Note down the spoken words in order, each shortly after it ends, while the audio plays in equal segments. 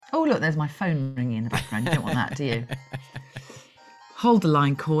Oh, look, there's my phone ringing in the background. You don't want that, do you? Hold the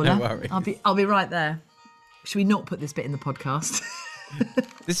line, caller. No worries. I'll be right there. Should we not put this bit in the podcast?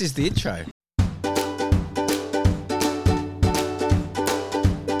 This is the intro.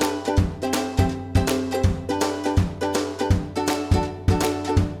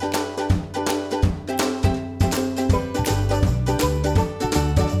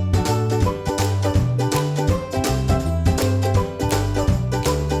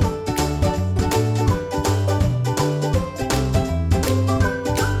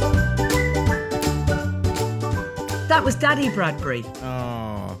 That was Daddy Bradbury.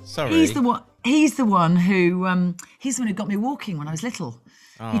 Oh, sorry. He's the one. He's the one who. He's the one who got me walking when I was little.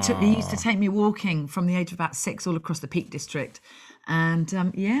 He used to take me walking from the age of about 6 all across the Peak District, and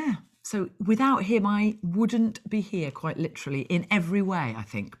yeah. So without him, I wouldn't be here, quite literally, in every way. I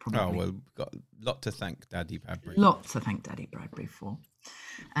think probably. Oh well, we've got a lot to thank Daddy Bradbury. Lots to thank Daddy Bradbury for.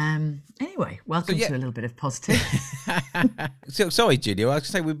 Anyway, welcome to a little bit of positive. So, sorry, Julia. I was going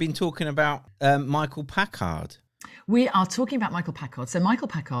to say we've been talking about Michael Packard. We are talking about Michael Packard. So Michael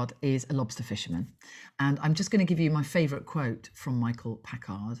Packard is a lobster fisherman. And I'm just going to give you my favourite quote from Michael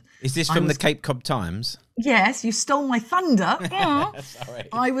Packard. Is this from the Cape Cod Times? Yes, you stole my thunder. Sorry.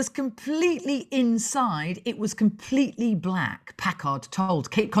 I was completely inside. It was completely black. Packard told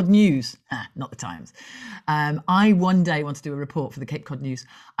Cape Cod News, not the Times. I one day want to do a report for the Cape Cod News.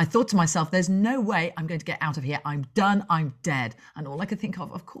 I thought to myself, there's no way I'm going to get out of here. I'm done. I'm dead. And all I could think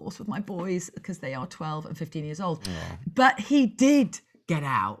of course, with my boys, because they are 12 and 15 years old. Yeah. But he did get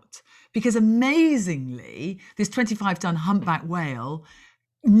out because amazingly, this 25-ton humpback whale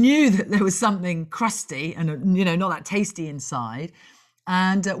knew that there was something crusty and not that tasty inside,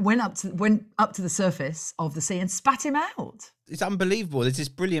 and went up to the surface of the sea and spat him out. It's unbelievable. There's this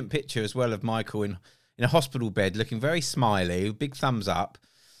brilliant picture as well of Michael in a hospital bed, looking very smiley, big thumbs up,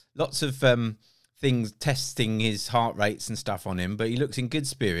 lots of things testing his heart rates and stuff on him, but he looks in good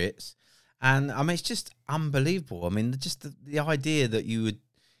spirits. And I mean, it's just unbelievable. I mean, just the idea that you would,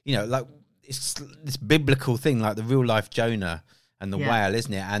 like it's this biblical thing, like the real life Jonah and the whale,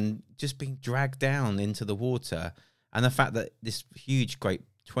 isn't it? And just being dragged down into the water. And the fact that this huge, great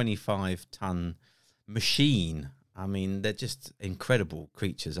 25-ton machine, I mean, they're just incredible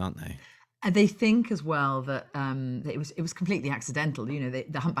creatures, aren't they? And they think as well that it was completely accidental. The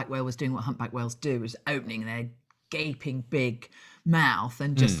humpback whale was doing what humpback whales do, was opening their gaping big mouth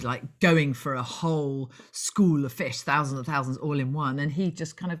and just like going for a whole school of fish, thousands and thousands all in one, and he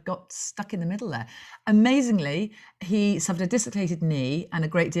just kind of got stuck in the middle there. Amazingly, he suffered a dislocated knee and a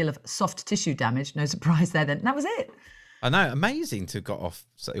great deal of soft tissue damage. No surprise there then. That was it. I know, amazing to have got off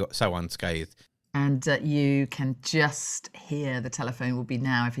so unscathed. And you can just hear the telephone will be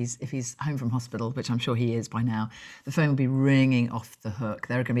now, if he's home from hospital, which I'm sure he is by now, the phone will be ringing off the hook.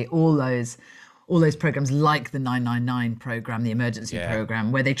 There are going to be all those programs like the 999 program, the emergency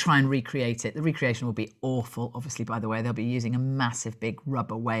program, where they try and recreate it. The recreation will be awful. Obviously, by the way, they'll be using a massive big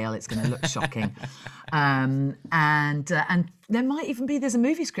rubber whale. It's going to look shocking. And there might even be, there's a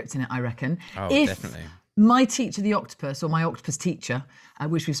movie script in it, I reckon. Oh, definitely. My Teacher the Octopus, or My Octopus Teacher,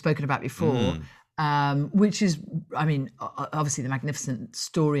 which we've spoken about before, which is, I mean, obviously the magnificent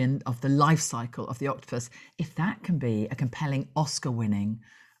story of the life cycle of the octopus, if that can be a compelling Oscar-winning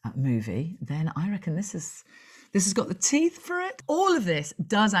movie, then I reckon this has got the teeth for it. All of this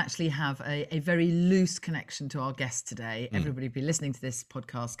does actually have a very loose connection to our guest today. Everybody will be listening to this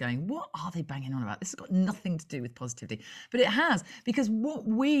podcast going, what are they banging on about? This has got nothing to do with positivity. But it has, because what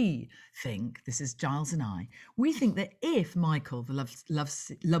we think, this is Giles and I, we think that if Michael, the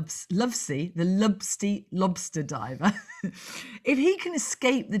lobster diver, if he can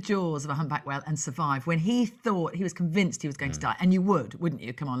escape the jaws of a humpback whale and survive when he was convinced he was going to die, and you would, wouldn't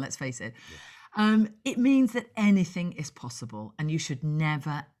you? Come on, let's face it. Yeah. It means that anything is possible and you should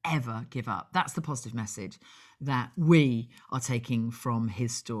never, ever give up. That's the positive message that we are taking from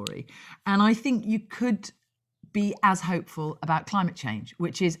his story. And I think you could be as hopeful about climate change,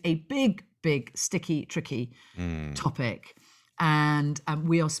 which is a big, big, sticky, tricky topic. And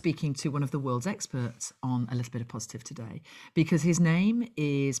we are speaking to one of the world's experts on A Little Bit of Positive today, because his name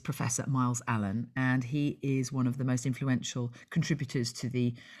is Professor Miles Allen, and he is one of the most influential contributors to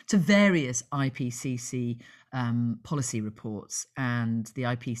various IPCC policy reports. And the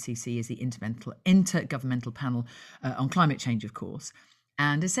IPCC is the Intergovernmental Panel on Climate Change, of course.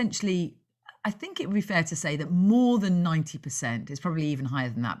 And essentially, I think it would be fair to say that more than 90%, it's probably even higher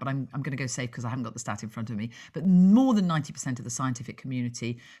than that, but I'm going to go safe because I haven't got the stat in front of me, but more than 90% of the scientific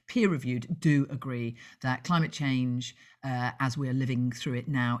community, peer-reviewed, do agree that climate change, as we are living through it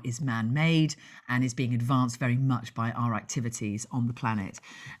now, is man-made and is being advanced very much by our activities on the planet.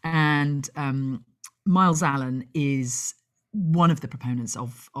 And Miles Allen is one of the proponents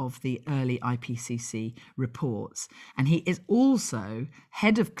of the early IPCC reports. And he is also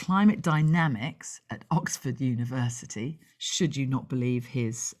head of climate dynamics at Oxford University, should you not believe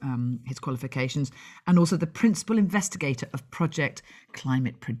his qualifications, and also the principal investigator of project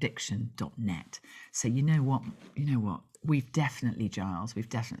climateprediction.net. So you know what? We've definitely, Giles,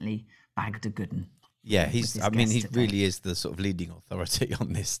 bagged a good one. Yeah, he really is the sort of leading authority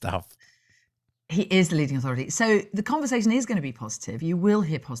on this stuff. He is the leading authority. So the conversation is going to be positive. You will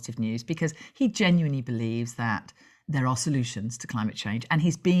hear positive news because he genuinely believes that there are solutions to climate change. And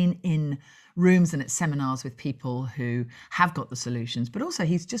he's been in rooms and at seminars with people who have got the solutions, but also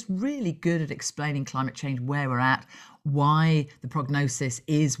he's just really good at explaining climate change, where we're at, why the prognosis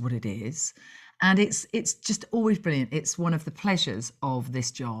is what it is. And it's just always brilliant. It's one of the pleasures of this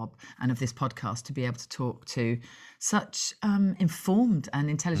job and of this podcast to be able to talk to such informed and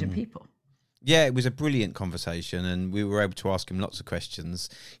intelligent people. Yeah, it was a brilliant conversation, and we were able to ask him lots of questions.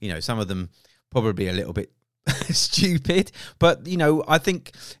 Some of them probably a little bit stupid, but, I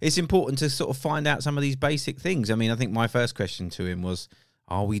think it's important to sort of find out some of these basic things. I mean, I think my first question to him was,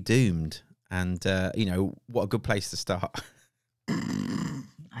 are we doomed? And, what a good place to start.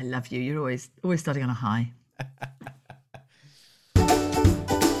 I love you. You're always starting on a high.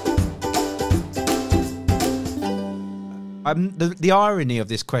 The irony of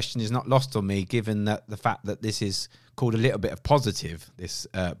this question is not lost on me, given that the fact that this is called A Little Bit of Positive, this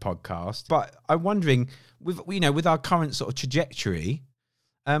podcast. But I'm wondering, with our current sort of trajectory,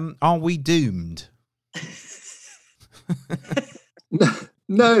 are we doomed?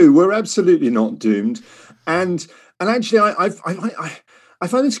 No, we're absolutely not doomed. And actually, I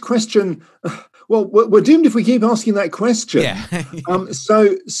find this question. Well, we're doomed if we keep asking that question. Yeah.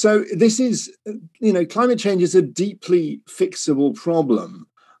 So this is, climate change is a deeply fixable problem.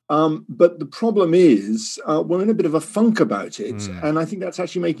 But the problem is we're in a bit of a funk about it. And I think that's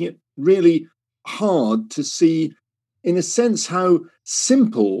actually making it really hard to see, in a sense, how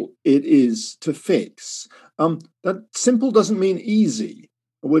simple it is to fix. That simple doesn't mean easy.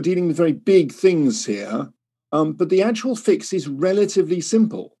 We're dealing with very big things here. But the actual fix is relatively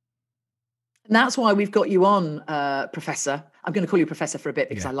simple. And that's why we've got you on, Professor. I'm going to call you Professor for a bit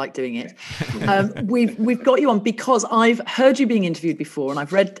because I like doing it. We've got you on because I've heard you being interviewed before, and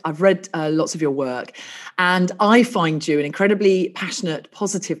I've read lots of your work, and I find you an incredibly passionate,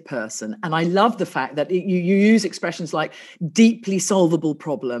 positive person. And I love the fact that you use expressions like deeply solvable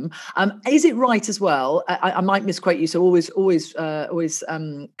problem. Is it right as well? I might misquote you, so always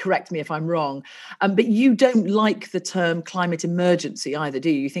correct me if I'm wrong. But you don't like the term climate emergency either, do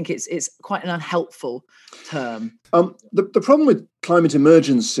you? You think it's quite an unhelpful term? The problem with climate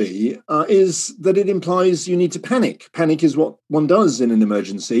emergency is that it implies you need to panic. Panic is what one does in an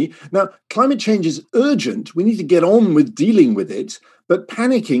emergency. Now, climate change is urgent. We need to get on with dealing with it. But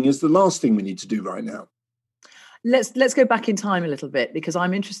panicking is the last thing we need to do right now. Let's go back in time a little bit, because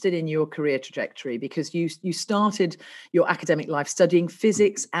I'm interested in your career trajectory, because you started your academic life studying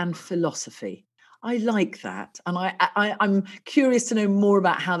physics and philosophy. I like that. And I'm curious to know more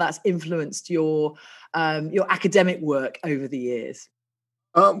about how that's influenced your academic work over the years.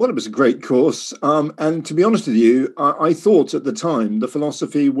 Well, it was a great course. And to be honest with you, I thought at the time the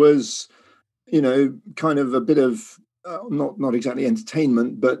philosophy was, kind of a bit of not exactly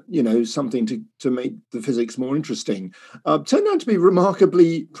entertainment, but, something to make the physics more interesting. Turned out to be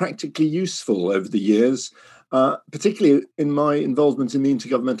remarkably practically useful over the years. Particularly in my involvement in the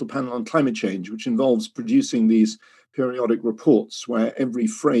Intergovernmental Panel on Climate Change, which involves producing these periodic reports where every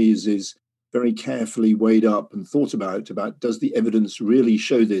phrase is very carefully weighed up and thought about does the evidence really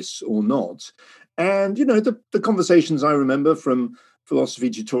show this or not? And, the conversations I remember from philosophy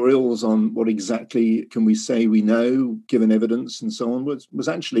tutorials on what exactly can we say we know, given evidence and so on, was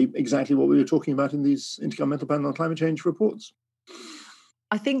actually exactly what we were talking about in these Intergovernmental Panel on Climate Change reports.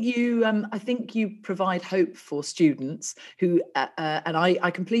 I think you provide hope for students who, and I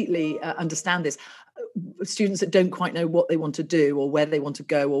completely understand this, students that don't quite know what they want to do or where they want to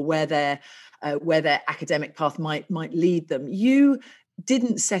go or where their academic path might lead them. You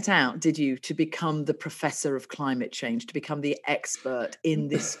didn't set out, did you, to become the professor of climate change, to become the expert in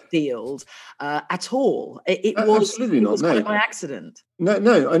this field at all. Absolutely It not. was No, quite by accident. no.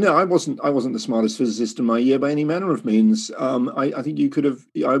 I know. I wasn't the smartest physicist in my year by any manner of means. I think you could have.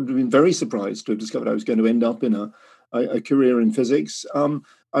 I would have been very surprised to have discovered I was going to end up in a career in physics.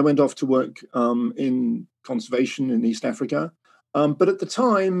 I went off to work in conservation in East Africa. But at the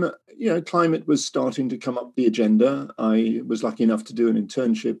time, climate was starting to come up the agenda. I was lucky enough to do an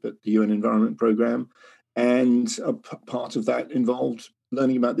internship at the UN Environment Programme, and part of that involved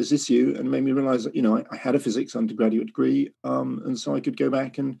learning about this issue, and made me realize that I had a physics undergraduate degree, and so I could go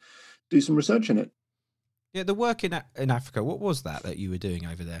back and do some research in it. Yeah, the work in Africa, what was that you were doing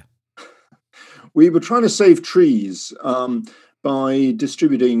over there? We were trying to save trees by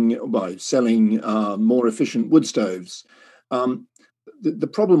selling more efficient wood stoves. The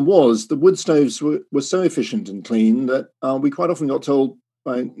problem was the wood stoves were so efficient and clean that we quite often got told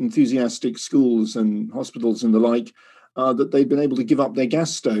by enthusiastic schools and hospitals and the like that they'd been able to give up their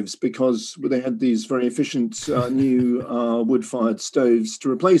gas stoves because they had these very efficient new wood-fired stoves to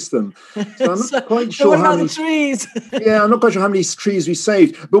replace them. So I'm not quite sure how many trees. Yeah, I'm not quite sure how many trees we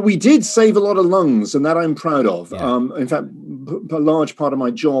saved, but we did save a lot of lungs, and that I'm proud of. Yeah. In fact, a large part of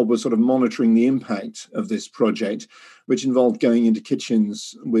my job was sort of monitoring the impact of this project, which involved going into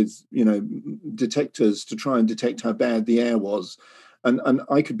kitchens with detectors to try and detect how bad the air was. And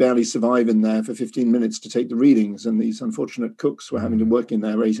I could barely survive in there for 15 minutes to take the readings, and these unfortunate cooks were having to work in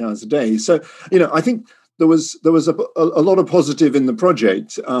there 8 hours a day. So, I think there was a lot of positive in the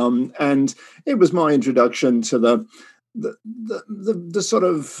project, and it was my introduction to the sort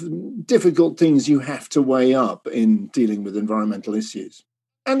of difficult things you have to weigh up in dealing with environmental issues.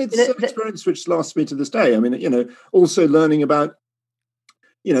 And it's an experience which lasts me to this day. I mean, also learning about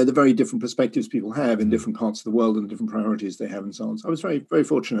the very different perspectives people have in different parts of the world and the different priorities they have and so on. So I was very, very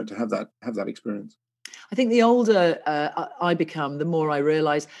fortunate to have that experience. I think the older I become, the more I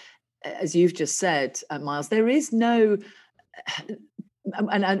realise, as you've just said, Miles, there is no...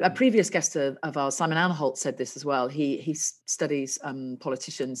 And a previous guest of ours, Simon Anholt, said this as well. He studies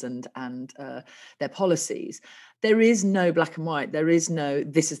politicians and their policies. There is no black and white. There is no,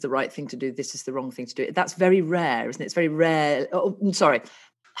 this is the right thing to do, this is the wrong thing to do. That's very rare, isn't it? It's very rare. Oh, sorry.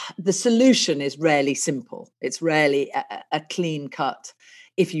 The solution is rarely simple. It's rarely a clean cut.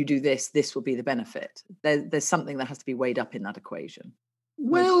 If you do this, this will be the benefit. There's something that has to be weighed up in that equation.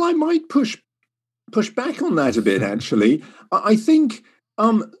 Well, I might push back on that a bit, actually. I think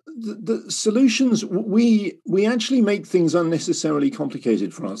the solutions, we actually make things unnecessarily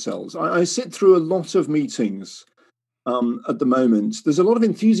complicated for ourselves. I sit through a lot of meetings at the moment. There's a lot of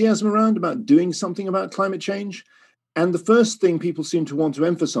enthusiasm around about doing something about climate change. And the first thing people seem to want to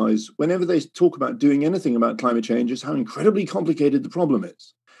emphasize whenever they talk about doing anything about climate change is how incredibly complicated the problem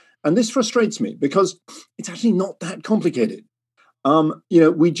is. And this frustrates me because it's actually not that complicated.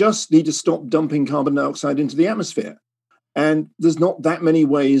 We just need to stop dumping carbon dioxide into the atmosphere. And there's not that many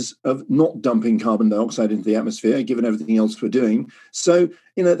ways of not dumping carbon dioxide into the atmosphere, given everything else we're doing. So,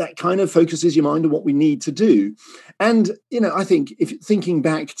 that kind of focuses your mind on what we need to do. And, I think if thinking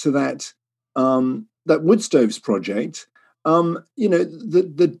back to that wood stoves project,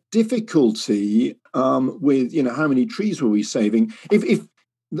 the difficulty with, how many trees were we saving?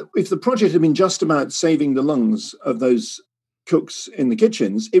 If the project had been just about saving the lungs of those cooks in the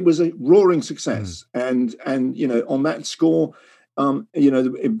kitchens, it was a roaring success. And on that score, a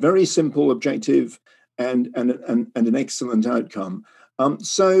very simple objective and an excellent outcome.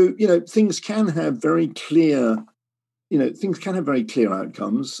 So things can have very clear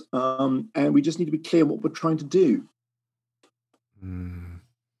outcomes, and we just need to be clear what we're trying to do.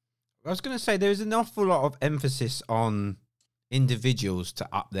 I was going to say there's an awful lot of emphasis on individuals to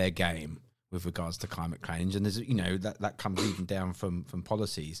up their game with regards to climate change, and there's that comes even down from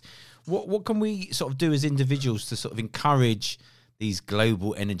policies. What can we sort of do as individuals to sort of encourage these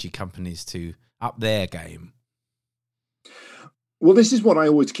global energy companies to up their game? Well, this is what I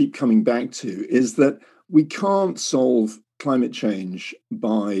always keep coming back to, is that we can't solve climate change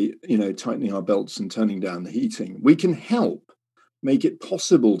by tightening our belts and turning down the heating. We can help make it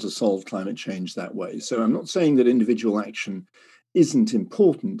possible to solve climate change that way. So I'm not saying that individual action isn't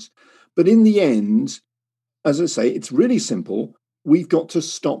important. But in the end, as I say, it's really simple. We've got to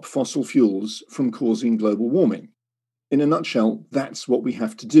stop fossil fuels from causing global warming. In a nutshell, that's what we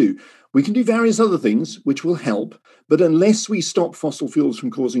have to do. We can do various other things which will help, but unless we stop fossil fuels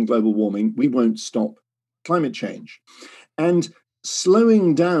from causing global warming, we won't stop climate change. And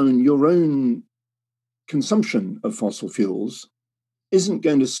slowing down your own consumption of fossil fuels isn't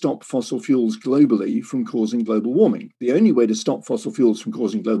going to stop fossil fuels globally from causing global warming. The only way to stop fossil fuels from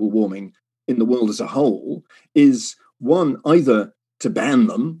causing global warming in the world as a whole is, one, either to ban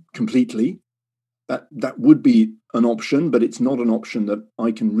them completely. That would be an option, but it's not an option that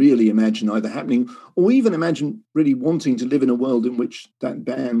I can really imagine either happening, or even imagine really wanting to live in a world in which that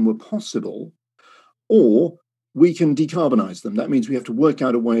ban were possible. Or we can decarbonize them. That means we have to work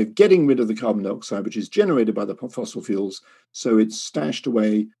out a way of getting rid of the carbon dioxide, which is generated by the fossil fuels, so it's stashed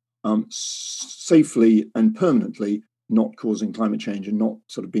away safely and permanently, not causing climate change and not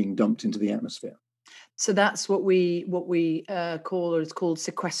sort of being dumped into the atmosphere. So that's what we call, or it's called,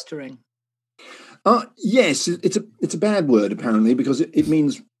 sequestering. Yes, it's a bad word apparently, because it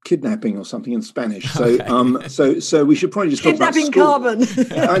means kidnapping or something in Spanish. So so we should probably just talk about kidnapping carbon.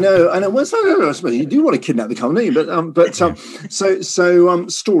 I know. Well, I suppose you do want to kidnap the carbon, don't you? So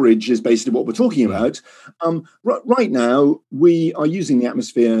storage is basically what we're talking about. Right now, we are using the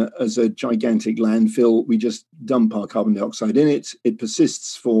atmosphere as a gigantic landfill. We just dump our carbon dioxide in it. It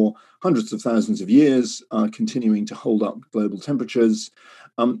persists for hundreds of thousands of years, continuing to hold up global temperatures.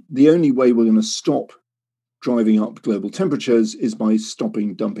 The only way we're going to stop driving up global temperatures is by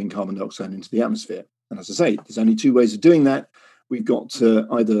stopping dumping carbon dioxide into the atmosphere. And as I say, there's only two ways of doing that. We've got to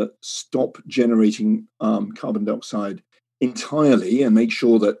either stop generating carbon dioxide entirely and make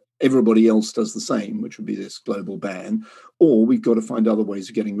sure that everybody else does the same, which would be this global ban, or we've got to find other ways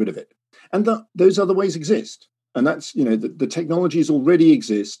of getting rid of it. And those other ways exist. And that's, the technologies already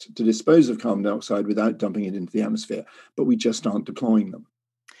exist to dispose of carbon dioxide without dumping it into the atmosphere, but we just aren't deploying them.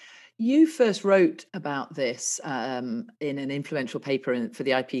 You first wrote about this in an influential paper for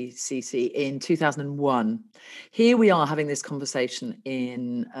the IPCC in 2001. Here we are having this conversation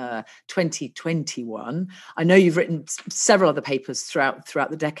in 2021. I know you've written several other papers throughout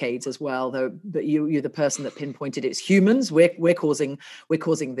the decades as well, though. But you're the person that pinpointed it's humans. We're causing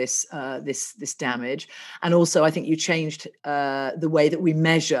this this damage, and also I think you changed the way that we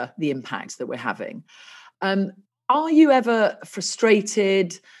measure the impact that we're having. Are you ever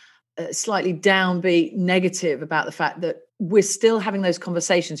frustrated, slightly downbeat, negative about the fact that we're still having those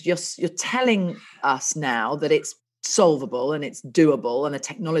conversations? You're telling us now that it's solvable and it's doable and the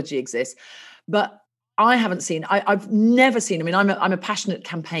technology exists, but I've never seen, I mean, I'm a passionate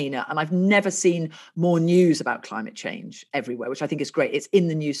campaigner, and I've never seen more news about climate change everywhere, which I think is great. It's in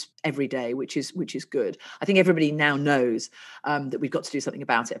the news every day, which is good. I think everybody now knows that we've got to do something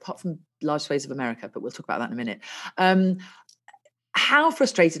about it, apart from large swathes of America, but we'll talk about that in a minute. How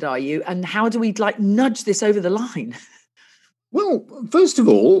frustrated are you, and how do we nudge this over the line? Well, first of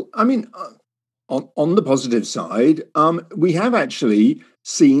all, I mean, on the positive side, we have actually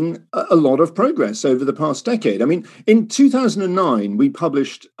seen a lot of progress over the past decade. I mean, in 2009, we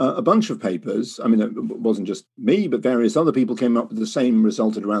published a bunch of papers. I mean, it wasn't just me, but various other people came up with the same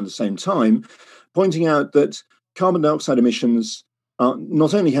result at around the same time, pointing out that carbon dioxide emissions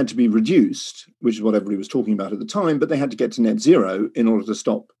not only had to be reduced, which is what everybody was talking about at the time, but they had to get to net zero in order to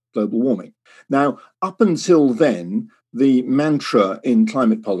stop global warming. Now, up until then, the mantra in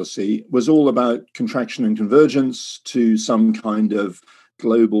climate policy was all about contraction and convergence to some kind of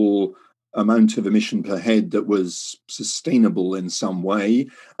global amount of emission per head that was sustainable in some way.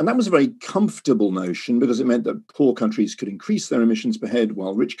 And that was a very comfortable notion, because it meant that poor countries could increase their emissions per head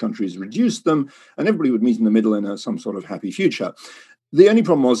while rich countries reduced them, and everybody would meet in the middle in some sort of happy future. The only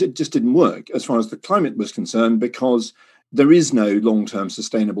problem was it just didn't work as far as the climate was concerned, because there is no long-term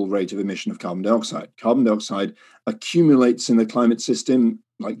sustainable rate of emission of carbon dioxide. Carbon dioxide accumulates in the climate system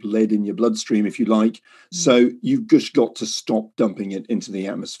like lead in your bloodstream, if you like. So you've just got to stop dumping it into the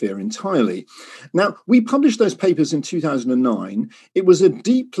atmosphere entirely. Now, we published those papers in 2009. It was a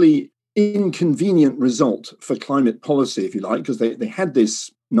deeply inconvenient result for climate policy, if you like, because they had this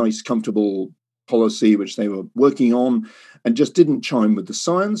nice, comfortable policy which they were working on and just didn't chime with the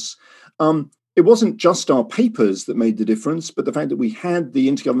science. It wasn't just our papers that made the difference, but the fact that we had the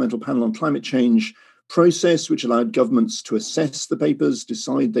Intergovernmental Panel on Climate Change process, which allowed governments to assess the papers,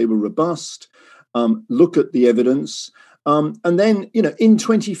 decide they were robust, look at the evidence. And then, in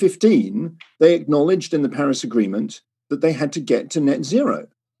 2015, they acknowledged in the Paris Agreement that they had to get to net zero.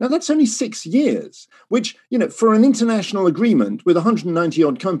 Now, that's only 6 years, which, for an international agreement with 190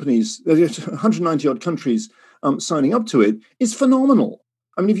 odd countries signing up to it, is phenomenal.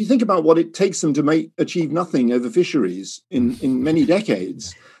 I mean, if you think about what it takes them to achieve nothing over fisheries in many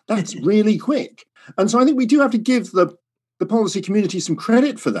decades, that's really quick. And so I think we do have to give the policy community some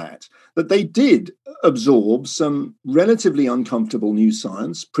credit for that they did absorb some relatively uncomfortable new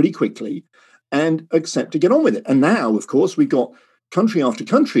science pretty quickly and accept to get on with it. And now, of course, we've got country after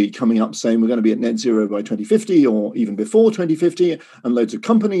country coming up saying we're going to be at net zero by 2050 or even before 2050, and loads of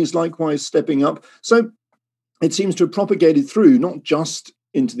companies likewise stepping up. So it seems to have propagated through not just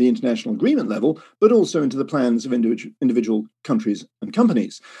into the international agreement level, but also into the plans of individual countries and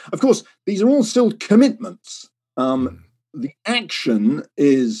companies. Of course, these are all still commitments. The action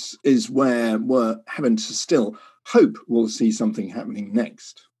is where we're having to still hope we'll see something happening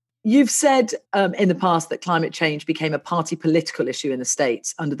next. You've said in the past that climate change became a party political issue in the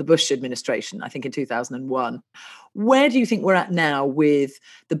States under the Bush administration, I think in 2001. Where do you think we're at now with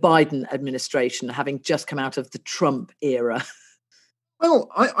the Biden administration having just come out of the Trump era? Well,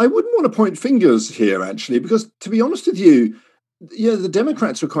 I wouldn't want to point fingers here, actually, because to be honest with you, the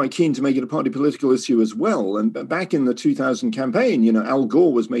Democrats were quite keen to make it a party political issue as well. And back in the 2000 campaign, Al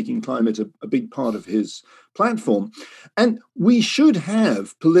Gore was making climate a big part of his platform. And we should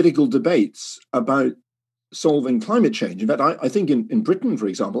have political debates about solving climate change. In fact, I think in Britain, for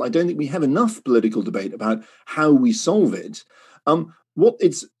example, I don't think we have enough political debate about how we solve it.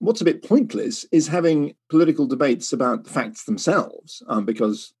 What's a bit pointless is having political debates about the facts themselves,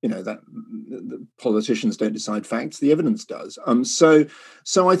 because that the politicians don't decide facts, the evidence does.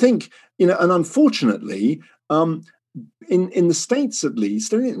 So I think and unfortunately, in the States at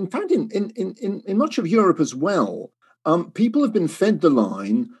least, and in fact in much of Europe as well, people have been fed the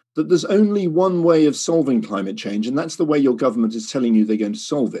line that there's only one way of solving climate change, and that's the way your government is telling you they're going to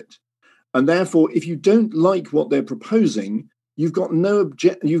solve it. And therefore, if you don't like what they're proposing, you've got no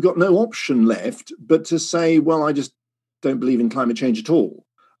option left but to say, well, I just don't believe in climate change at all,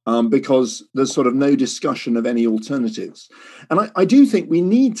 because there's sort of no discussion of any alternatives. And I do think we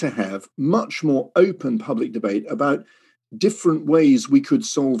need to have much more open public debate about different ways we could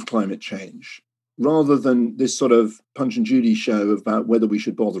solve climate change, rather than this sort of Punch and Judy show about whether we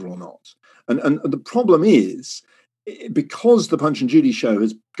should bother or not. And the problem is, because the Punch and Judy show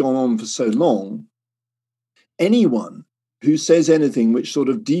has gone on for so long, anyone who says anything which sort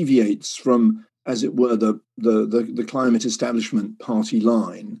of deviates from, as it were, the climate establishment party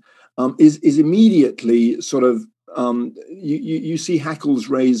line, is immediately sort of you see hackles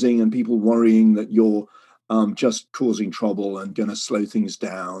raising and people worrying that you're just causing trouble and going to slow things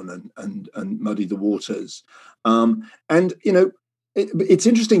down and muddy the waters. It's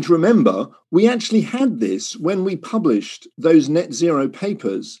interesting to remember we actually had this when we published those net zero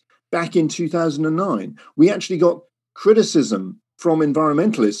papers back in 2009. We actually got criticism from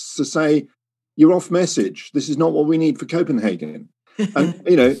environmentalists to say, you're off message. This is not what we need for Copenhagen. And,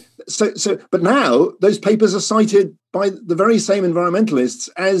 but now those papers are cited by the very same environmentalists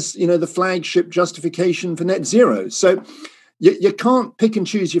as, the flagship justification for net zero. So you can't pick and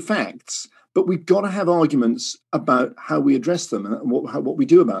choose your facts, but we've got to have arguments about how we address them and what we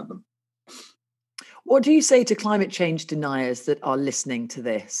do about them. What do you say to climate change deniers that are listening to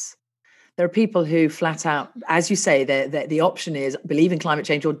this? There are people who flat out, as you say, the option is believe in climate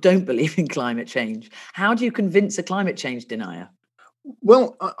change or don't believe in climate change. How do you convince a climate change denier?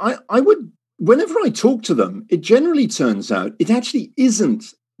 Well, I would, whenever I talk to them, it generally turns out it actually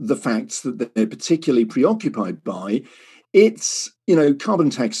isn't the facts that they're particularly preoccupied by. It's, carbon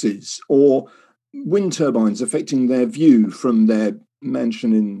taxes or wind turbines affecting their view from their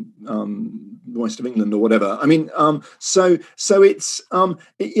mansion in the west of England or whatever. I mean, so it's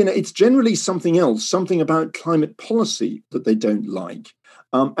it's generally something else, something about climate policy that they don't like.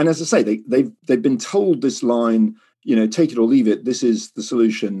 And as I say, they've been told this line, take it or leave it. This is the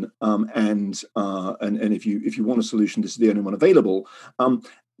solution, and if you want a solution, this is the only one available.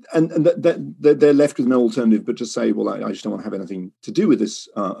 And they're left with no alternative but to say, well, I just don't want to have anything to do with this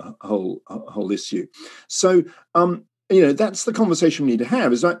whole issue. So that's the conversation we need to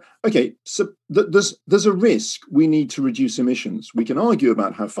have. Is that okay? So there's a risk we need to reduce emissions. We can argue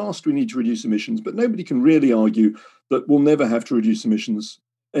about how fast we need to reduce emissions, but nobody can really argue that we'll never have to reduce emissions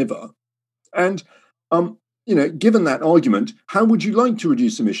ever. And given that argument, how would you like to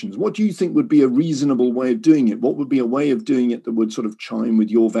reduce emissions? What do you think would be a reasonable way of doing it? What would be a way of doing it that would sort of chime with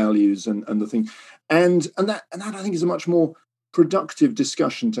your values and the thing? And that I think is a much more productive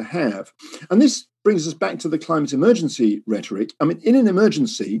discussion to have. And this brings us back to the climate emergency rhetoric. I mean, in an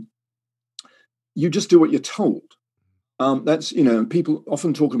emergency, you just do what you're told. That's, people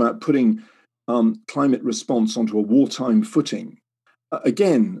often talk about putting climate response onto a wartime footing.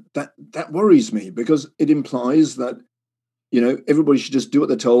 Again, that worries me because it implies that, everybody should just do what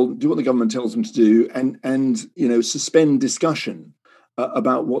they're told, do what the government tells them to do, and suspend discussion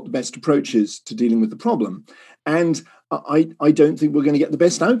about what the best approach is to dealing with the problem. And I don't think we're going to get the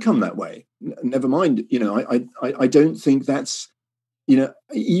best outcome that way. Never mind, I don't think that's,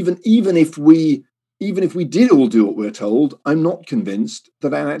 even if we, even if we did all do what we're told, I'm not convinced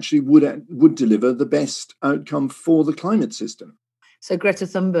that actually would deliver the best outcome for the climate system. So Greta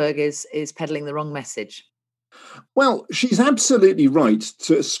Thunberg is peddling the wrong message. Well, she's absolutely right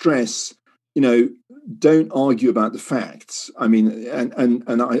to stress, don't argue about the facts. I mean, and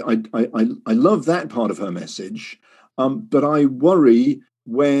I love that part of her message, but I worry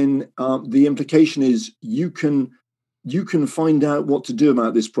when the implication is you can find out what to do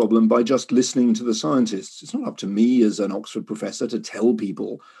about this problem by just listening to the scientists. It's not up to me as an Oxford professor to tell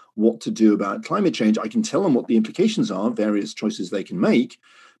people what to do about climate change. I can tell them what the implications are, various choices they can make.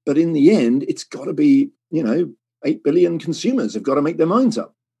 But in the end, it's got to be, 8 billion consumers have got to make their minds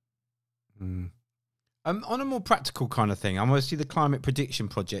up. Mm. On a more practical kind of thing, I'm obviously the climate prediction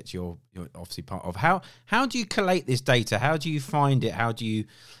project you're obviously part of. How do you collate this data? How do you find it? How do you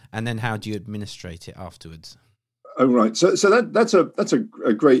administrate it afterwards? Oh, right. So that's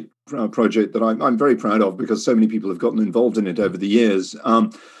a great project that I'm very proud of, because so many people have gotten involved in it over the years.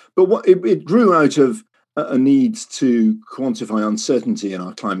 But what it grew out of a need to quantify uncertainty in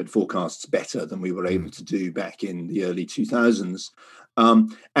our climate forecasts better than we were able to do back in the early 2000s.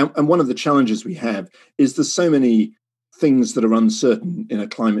 And one of the challenges we have is there's so many things that are uncertain in a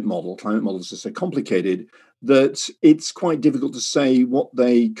climate model. Climate models are so complicated that it's quite difficult to say what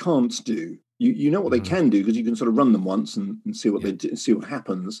they can't do. You know what they can do because you can sort of run them once and see what they do, see what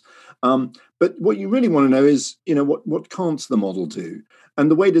happens. But what you really want to know is, what can't the model do? And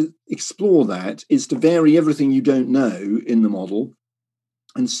the way to explore that is to vary everything you don't know in the model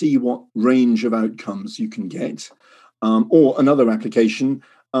and see what range of outcomes you can get. Or another application,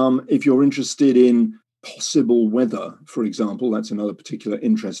 if you're interested in possible weather, for example, that's another particular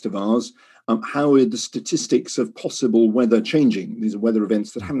interest of ours. How are the statistics of possible weather changing? These are weather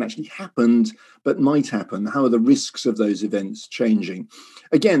events that haven't actually happened, but might happen. How are the risks of those events changing?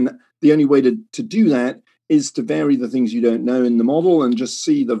 Again, the only way to do that is to vary the things you don't know in the model and just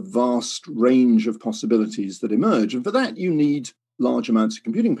see the vast range of possibilities that emerge. And for that, you need large amounts of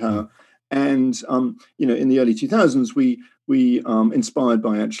computing power. And, in the early 2000s, we inspired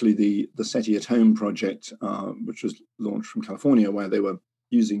by actually the SETI at Home project, which was launched from California, where they were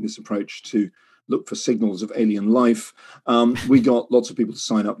using this approach to look for signals of alien life. We got lots of people to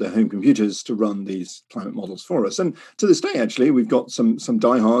sign up their home computers to run these climate models for us. And to this day, actually, we've got some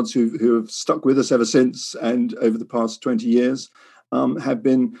diehards who have stuck with us ever since, and over the past 20 years have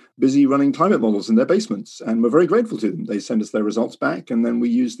been busy running climate models in their basements. And we're very grateful to them. They send us their results back, and then we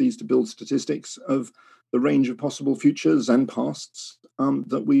use these to build statistics of the range of possible futures and pasts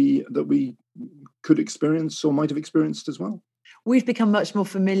that we could experience or might have experienced as well. We've become much more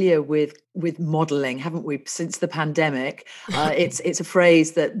familiar with modelling, haven't we, since the pandemic? It's a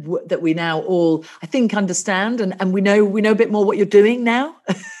phrase that we now all, I think, understand, and we know a bit more what you're doing now.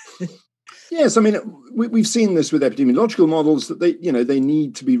 Yes, I mean, we've seen this with epidemiological models that they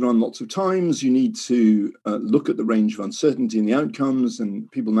need to be run lots of times. You need to look at the range of uncertainty in the outcomes,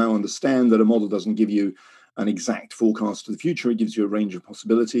 and people now understand that a model doesn't give you an exact forecast of the future. It gives you a range of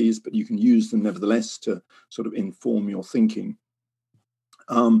possibilities, but you can use them nevertheless to sort of inform your thinking.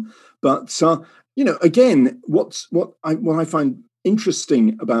 Again, what I find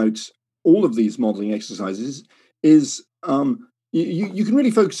interesting about all of these modeling exercises is you can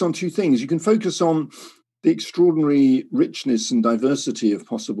really focus on two things. You can focus on the extraordinary richness and diversity of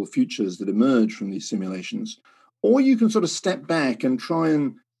possible futures that emerge from these simulations, or you can sort of step back and try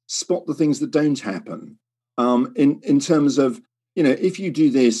and spot the things that don't happen. In terms of, if you do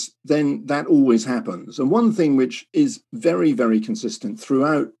this, then that always happens. And one thing which is very, very consistent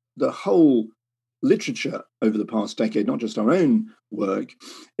throughout the whole literature over the past decade, not just our own work,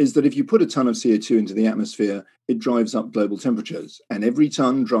 is that if you put a ton of CO2 into the atmosphere, it drives up global temperatures. And every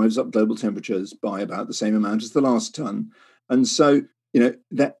ton drives up global temperatures by about the same amount as the last ton. And so,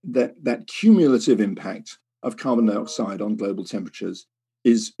 that cumulative impact of carbon dioxide on global temperatures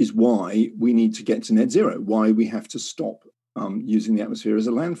is why we need to get to net zero, why we have to stop using the atmosphere as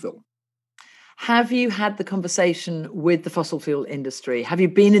a landfill. Have you had the conversation with the fossil fuel industry? Have you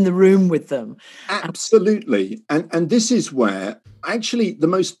been in the room with them? Absolutely. And this is where actually the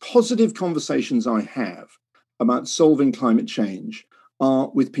most positive conversations I have about solving climate change are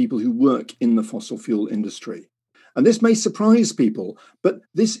with people who work in the fossil fuel industry. And this may surprise people, but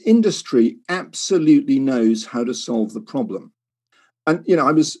this industry absolutely knows how to solve the problem. And,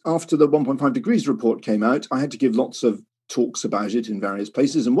 I was, after the 1.5 degrees report came out, I had to give lots of talks about it in various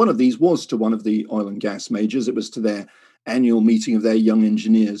places. And one of these was to one of the oil and gas majors. It was to their annual meeting of their young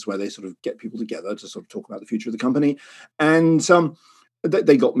engineers, where they sort of get people together to sort of talk about the future of the company. And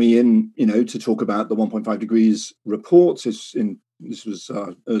they got me in, to talk about the 1.5 degrees report. This was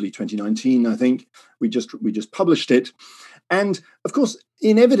early 2019, I think. We just published it. And of course,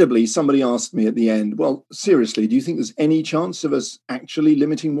 inevitably, somebody asked me at the end, well, seriously, do you think there's any chance of us actually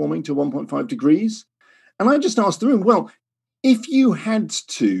limiting warming to 1.5 degrees? And I just asked the room, well, if you had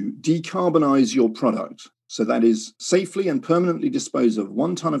to decarbonize your product, so that is safely and permanently dispose of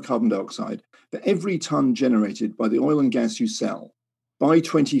 1 ton of carbon dioxide for every ton generated by the oil and gas you sell by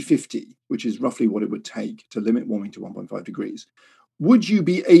 2050, which is roughly what it would take to limit warming to 1.5 degrees, would you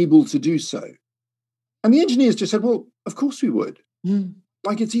be able to do so? And the engineers just said, well, of course we would.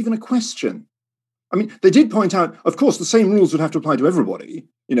 Like it's even a question. I mean, they did point out, of course, the same rules would have to apply to everybody,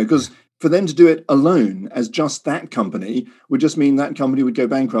 because for them to do it alone as just that company would just mean that company would go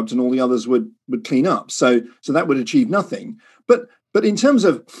bankrupt and all the others would clean up. So that would achieve nothing. But in terms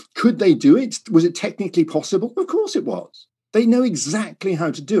of could they do it? Was it technically possible? Of course it was. They know exactly how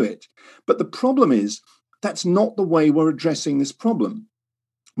to do it. But the problem is that's not the way we're addressing this problem.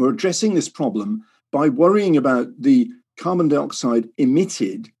 We're addressing this problem by worrying about the carbon dioxide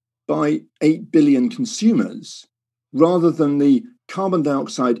emitted by 8 billion consumers rather than the carbon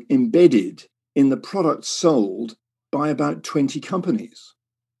dioxide embedded in the products sold by about 20 companies.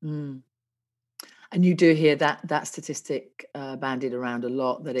 And you do hear that statistic bandied around a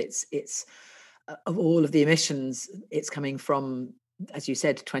lot, that it's of all of the emissions, it's coming from, as you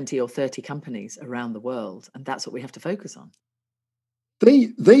said, 20 or 30 companies around the world. And that's what we have to focus on.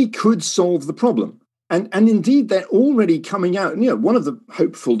 They could solve the problem. And indeed, they're already coming out. One of the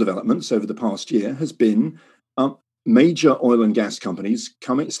hopeful developments over the past year has been major oil and gas companies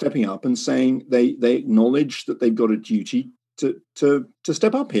stepping up and saying they acknowledge that they've got a duty to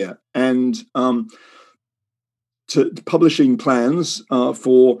step up here and to publishing plans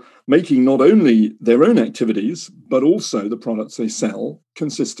for making not only their own activities but also the products they sell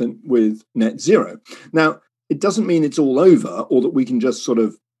consistent with net zero. Now, it doesn't mean it's all over or that we can just sort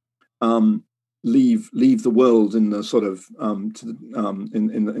of leave the world in the sort of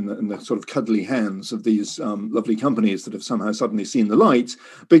in the sort of cuddly hands of these lovely companies that have somehow suddenly seen the light.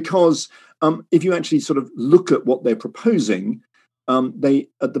 Because if you actually sort of look at what they're proposing, they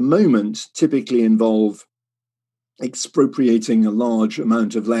at the moment typically involve expropriating a large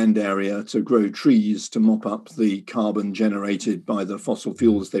amount of land area to grow trees to mop up the carbon generated by the fossil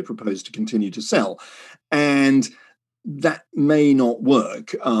fuels they propose to continue to sell. And that may not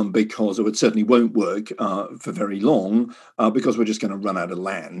work because, or it certainly won't work for very long because we're just going to run out of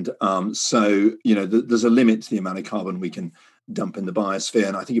land. So, there's a limit to the amount of carbon we can dump in the biosphere.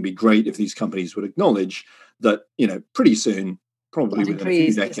 And I think it'd be great if these companies would acknowledge that, pretty soon, probably within a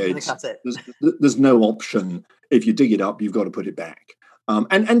few decades, there's no option. If you dig it up, you've got to put it back.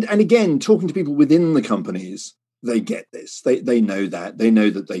 And again, talking to people within the companies, they get this. They know that. They know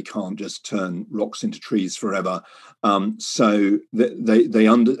that they can't just turn rocks into trees forever. So they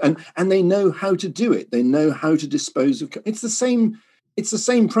and they know how to do it. They know how to dispose of. It's the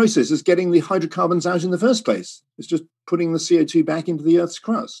same process as getting the hydrocarbons out in the first place. It's just putting the CO2 back into the Earth's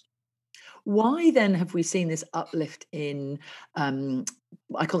crust. Why then have we seen this uplift in,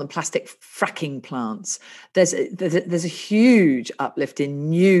 I call them plastic fracking plants? There's a huge uplift in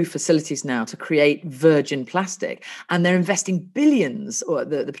new facilities now to create virgin plastic, and they're investing billions, or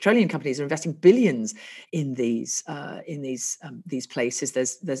the petroleum companies are investing billions in these places.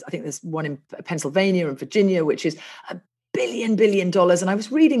 I think there's one in Pennsylvania and Virginia, which is $1 billion. And I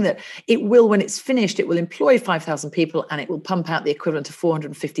was reading that it will, when it's finished, it will employ 5,000 people and it will pump out the equivalent of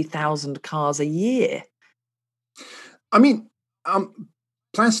 450,000 cars a year. I mean,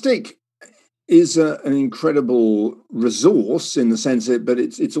 plastic is an incredible resource in the sense that, but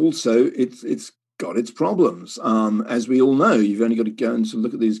it's also got its problems. As we all know, you've only got to go and sort of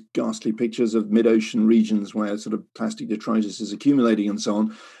look at these ghastly pictures of mid-ocean regions where sort of plastic detritus is accumulating and so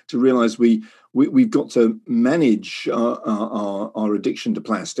on, to realize we've got to manage our addiction to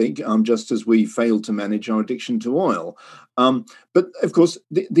plastic, just as we failed to manage our addiction to oil. But of course,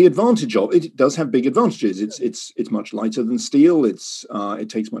 the advantage of it does have big advantages. It's much lighter than steel. It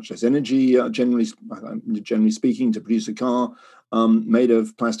takes much less energy, generally speaking, to produce a car made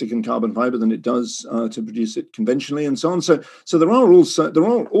of plastic and carbon fiber than it does to produce it conventionally, and so on. So there are all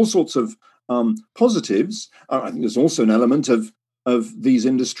sorts of positives. I think there's also an element of these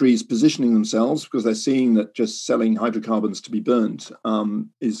industries positioning themselves because they're seeing that just selling hydrocarbons to be burnt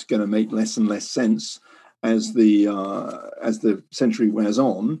is going to make less and less sense as the century wears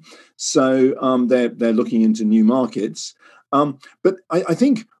on. So they're looking into new markets. But I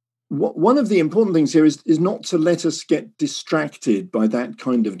think one of the important things here is not to let us get distracted by that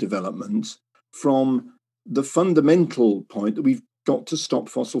kind of development from the fundamental point that we've got to stop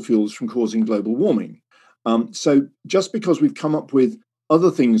fossil fuels from causing global warming. So just because we've come up with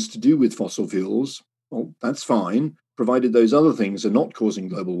other things to do with fossil fuels, well, that's fine, provided those other things are not causing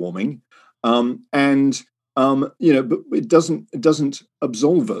global warming. But it doesn't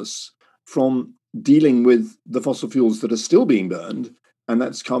absolve us from dealing with the fossil fuels that are still being burned, and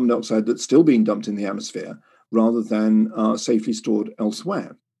that's carbon dioxide that's still being dumped in the atmosphere, rather than safely stored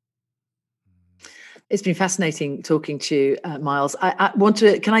elsewhere. It's been fascinating talking to you, Miles. I want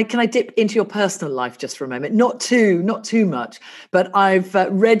to. Can I dip into your personal life just for a moment? Not too much, but I've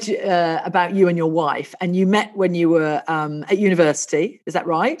read about you and your wife, and you met when you were at university. Is that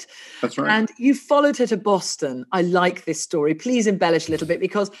right? That's right. And you followed her to Boston. I like this story. Please embellish a little bit,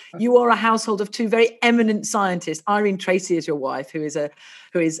 because you are a household of two very eminent scientists. Irene Tracy is your wife, who is an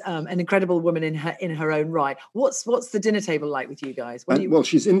incredible woman in her own right. What's the dinner table like with you guys? Well,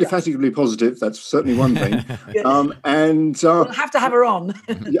 she's indefatigably positive. That's certainly one thing. We'll have to have her on.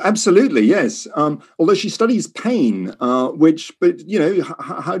 Absolutely, yes. Although she studies pain, but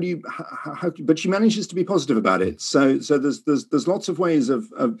she manages to be positive about it. So there's lots of ways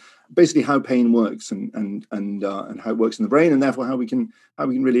of basically how pain works and how it works in the brain, and therefore how we can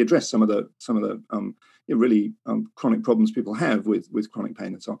really address some of the really chronic problems people have with chronic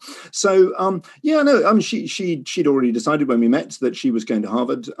pain and so on. So she'd already decided when we met that she was going to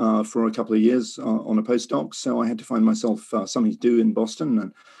Harvard for a couple of years on a postdoc. So I had to find myself something to do in Boston,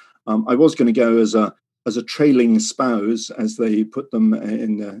 and I was going to go as a trailing spouse, as they put them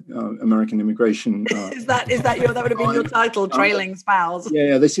in the American immigration. That would have been your title, trailing spouse?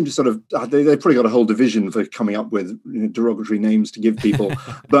 Yeah, they seem to sort of they probably got a whole division for coming up with derogatory names to give people,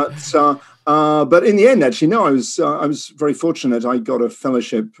 but in the end, actually, no, I was very fortunate. I got a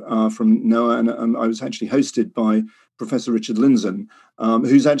fellowship from NOAA, and I was actually hosted by Professor Richard Lindzen,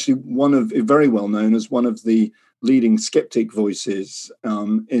 who's actually very well known as one of the leading skeptic voices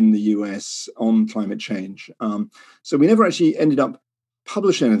in the US on climate change. So we never actually ended up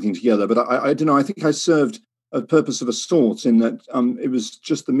publishing anything together, but I don't know, I think I served a purpose of a sort, in that it was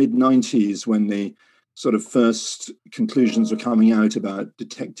just the mid-90s when the sort of first conclusions were coming out about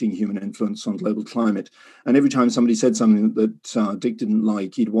detecting human influence on global climate. And every time somebody said something that Dick didn't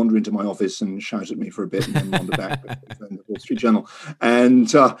like, he'd wander into my office and shout at me for a bit, and then wander back in the Wall Street Journal. And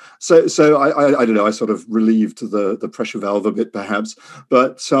so I don't know, I sort of relieved the pressure valve a bit, perhaps.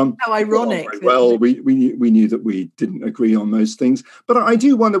 But how ironic. Well, we knew that we didn't agree on most things. But I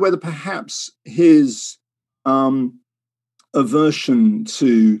do wonder whether perhaps his aversion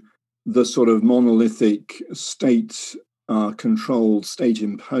to the sort of monolithic state-controlled,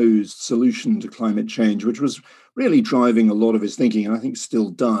 state-imposed solution to climate change, which was really driving a lot of his thinking, and I think still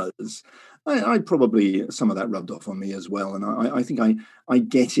does, I probably, some of that rubbed off on me as well. And I think I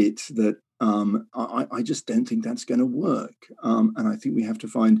get it, that I just don't think that's going to work. And I think we have to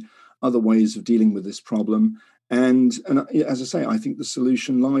find other ways of dealing with this problem. And as I say, I think the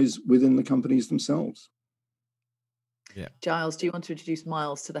solution lies within the companies themselves. Yeah. Giles, do you want to introduce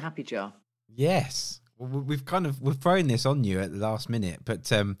Miles to the Happy Jar? Yes. Well, we've thrown this on you at the last minute, but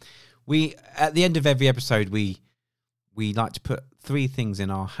we, at the end of every episode, we like to put 3 things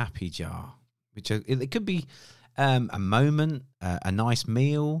in our Happy Jar, which it could be a moment, a nice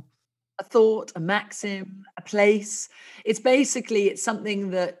meal, a thought, a maxim, a place. It's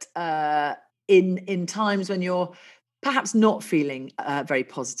something that in times when you're perhaps not feeling very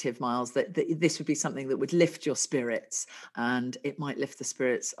positive, Miles, that this would be something that would lift your spirits, and it might lift the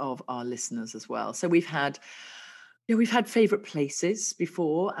spirits of our listeners as well. So we've had favourite places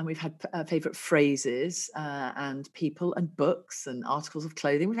before, and we've had favourite phrases and people and books and articles of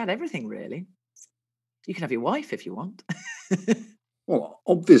clothing. We've had everything, really. You can have your wife if you want. Well,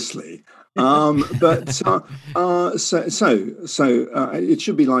 obviously, but so it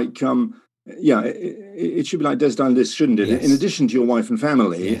should be like. It should be like Des Dallas, shouldn't it? Yes. In addition to your wife and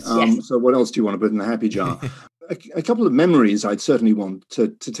family. Yes. So what else do you want to put in the Happy Jar? a couple of memories I'd certainly want to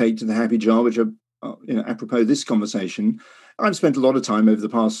take to the Happy Jar, which are apropos of this conversation. I've spent a lot of time over the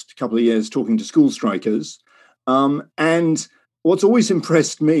past couple of years talking to school strikers. And what's always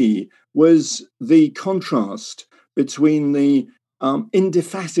impressed me was the contrast between the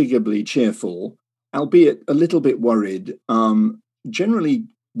indefatigably cheerful, albeit a little bit worried, generally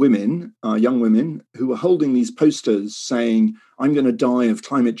women, young women, who are holding these posters saying, "I'm going to die of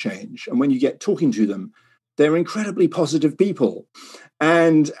climate change." And when you get talking to them, they're incredibly positive people.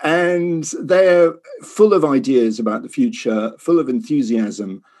 And they're full of ideas about the future, full of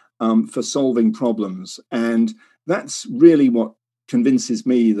enthusiasm for solving problems. And that's really what convinces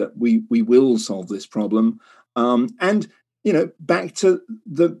me that we will solve this problem. And back to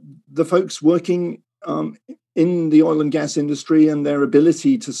the folks working in the oil and gas industry and their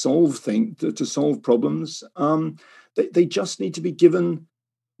ability to solve problems. They just need to be given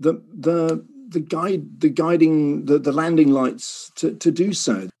the landing lights to do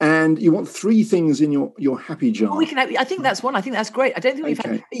so. And you want three things in your happy jar. I think that's one. I think that's great. I don't think we've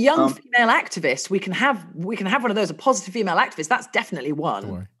had a young female activist. We can have one of those, a positive female activist. That's definitely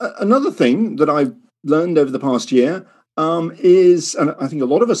one. Another thing that I've learned over the past year is, and I think a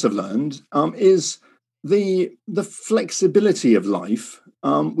lot of us have learned, is the flexibility of life.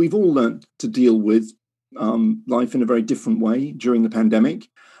 We've all learned to deal with life in a very different way during the pandemic.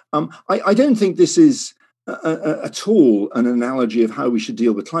 I don't think this is at all an analogy of how we should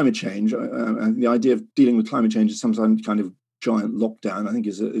deal with climate change. The idea of dealing with climate change is sometimes kind of giant lockdown, I think,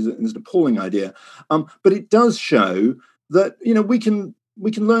 is an appalling idea. But it does show that,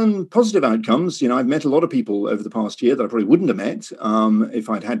 we can learn positive outcomes. I've met a lot of people over the past year that I probably wouldn't have met if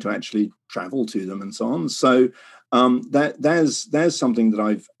I'd had to actually travel to them and so on. So there's something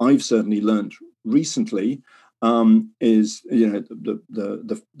that I've certainly learned recently. Is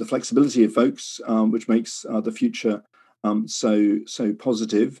the flexibility of folks, which makes the future so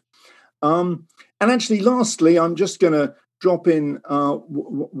positive. And actually, lastly, I'm just going to drop in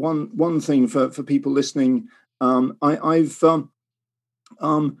one thing for people listening. Another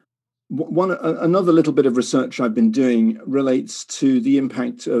little bit of research I've been doing relates to the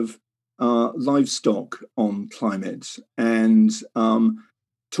impact of livestock on climate, and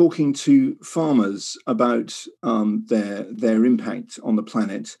talking to farmers about their impact on the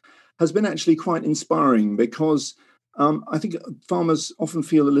planet has been actually quite inspiring, because I think farmers often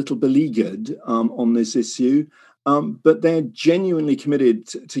feel a little beleaguered on this issue, but they're genuinely committed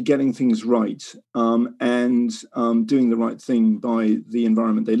to getting things right and doing the right thing by the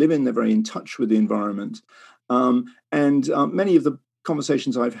environment they live in. They're very in touch with the environment. And many of the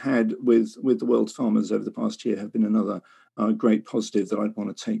conversations I've had with the world's farmers over the past year have been another great positive that I'd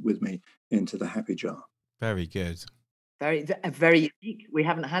want to take with me into the happy jar. Very good. Very unique. We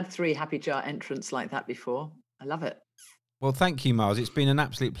haven't had 3 happy jar entrants like that before. I love it. Well, thank you, Miles. It's been an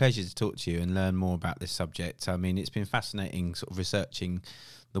absolute pleasure to talk to you and learn more about this subject. I mean, it's been fascinating sort of researching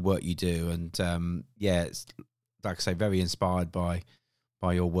the work you do. And it's, like I say, very inspired by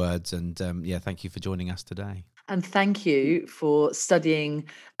your words. And thank you for joining us today. And thank you for studying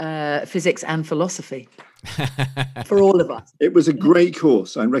physics and philosophy for all of us. It was a great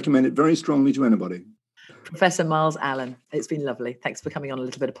course. I recommend it very strongly to anybody. Professor Miles Allen, it's been lovely. Thanks for coming on A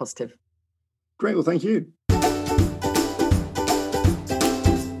Little Bit of Positive. Great. Well, thank you.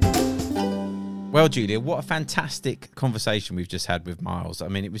 Well, Julia, what a fantastic conversation we've just had with Miles. I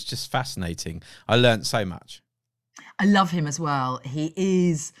mean, it was just fascinating. I learned so much. I love him as well. He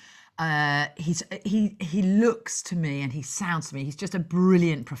is... he looks to me and he sounds to me. He's just a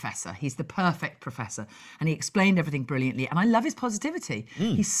brilliant professor. He's the perfect professor, and he explained everything brilliantly. And I love his positivity.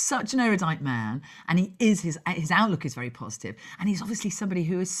 He's such an erudite man, and his outlook is very positive. And he's obviously somebody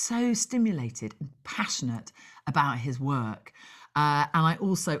who is so stimulated and passionate about his work. And I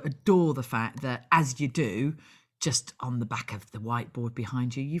also adore the fact that, as you do, just on the back of the whiteboard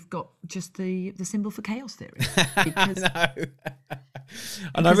behind you, you've got just the symbol for chaos theory. Because,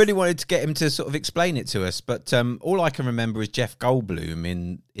 and I really wanted to get him to sort of explain it to us, but all I can remember is Jeff Goldblum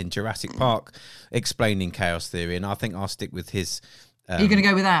in Jurassic Park explaining chaos theory, and I think I'll stick with his. Are you going to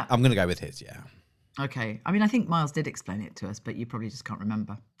go with that? I'm going to go with his, yeah. Okay. I mean, I think Miles did explain it to us, but you probably just can't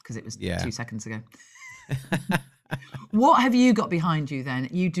remember because it was 2 seconds ago. What have you got behind you then?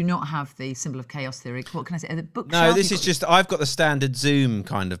 You do not have the symbol of chaos theory. What can I say? The bookshelf? No, this is just, I've got the standard Zoom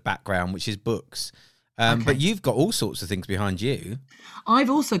kind of background, which is books. Okay. But you've got all sorts of things behind you. I've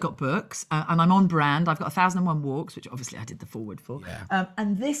also got books, and I'm on brand. I've got 1001 Walks, which obviously I did the forward for. Yeah.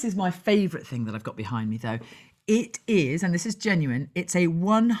 And this is my favourite thing that I've got behind me, though. It is, and this is genuine, it's a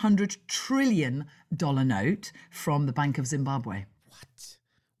 $100 trillion note from the Bank of Zimbabwe. What?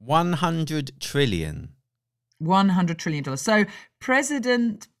 100 trillion? $100 trillion. So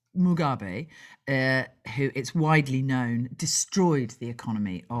President Mugabe, who it's widely known, destroyed the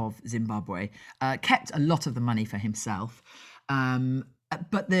economy of Zimbabwe, kept a lot of the money for himself.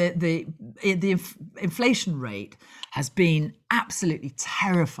 But the inflation rate has been absolutely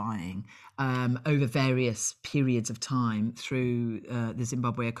terrifying over various periods of time through the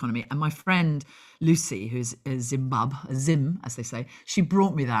Zimbabwe economy. And my friend Lucy, who's a Zim, as they say, she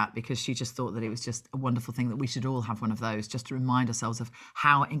brought me that because she just thought that it was just a wonderful thing that we should all have one of those, just to remind ourselves of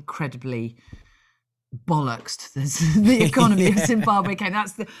how incredibly bollocksed the economy of Zimbabwe came.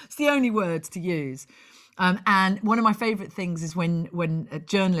 That's the only words to use. And one of my favourite things is when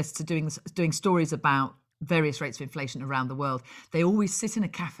journalists are doing stories about various rates of inflation around the world, they always sit in a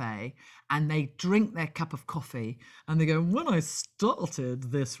cafe and they drink their cup of coffee and they go, when I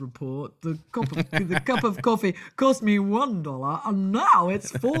started this report, the cup of coffee cost me $1 and now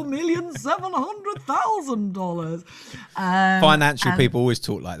it's $4,700,000. Financial people always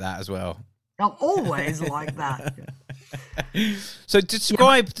talk like that as well. I'm always like that. So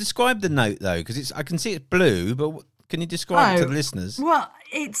describe the note though, because I can see it's blue, but can you describe it to the listeners? Well,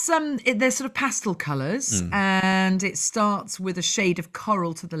 it's they're sort of pastel colours, and it starts with a shade of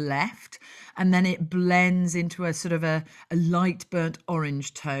coral to the left, and then it blends into a sort of a light burnt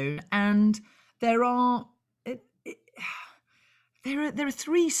orange tone, and there are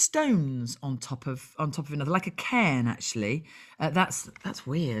three stones on top of another, like a cairn actually. That's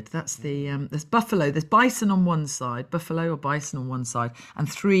weird. That's there's buffalo, there's bison on one side, buffalo or bison on one side, and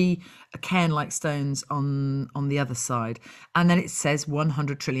three cairn-like stones on the other side. And then it says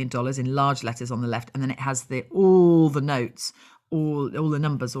 $100 trillion in large letters on the left, and then it has all the notes, all the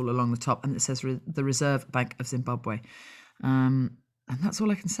numbers all along the top, and it says the Reserve Bank of Zimbabwe. And that's all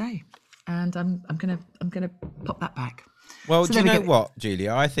I can say. And I'm gonna pop that back. Well, so do you know what,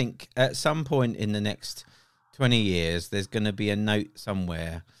 Julia? I think at some point in the next 20 years, there's going to be a note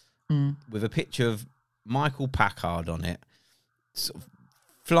somewhere with a picture of Michael Packard on it, sort of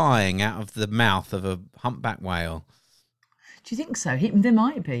flying out of the mouth of a humpback whale. Do you think so? There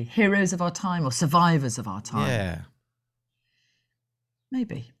might be heroes of our time or survivors of our time. Yeah.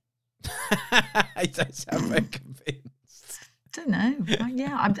 Maybe. I don't sound very convinced. Don't know.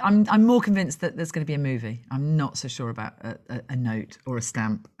 Yeah, I'm more convinced that there's going to be a movie. I'm not so sure about a note or a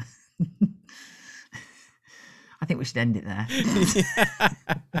stamp. I think we should end it there.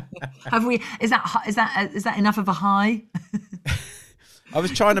 Have we? Is that enough of a high? I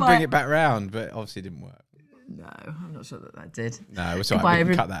was trying to bring it back round, but obviously it didn't work. No, I'm not sure that did. No, it's all right.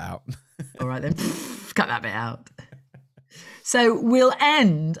 We can cut that out. All right then, cut that bit out. So we'll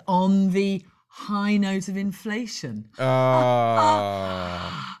end on the high note of inflation.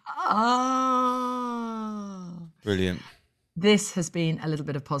 Brilliant. This has been a little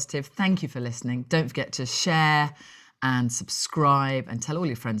bit of positive. Thank you for listening. Don't forget to share and subscribe and tell all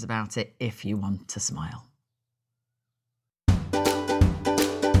your friends about it if you want to smile.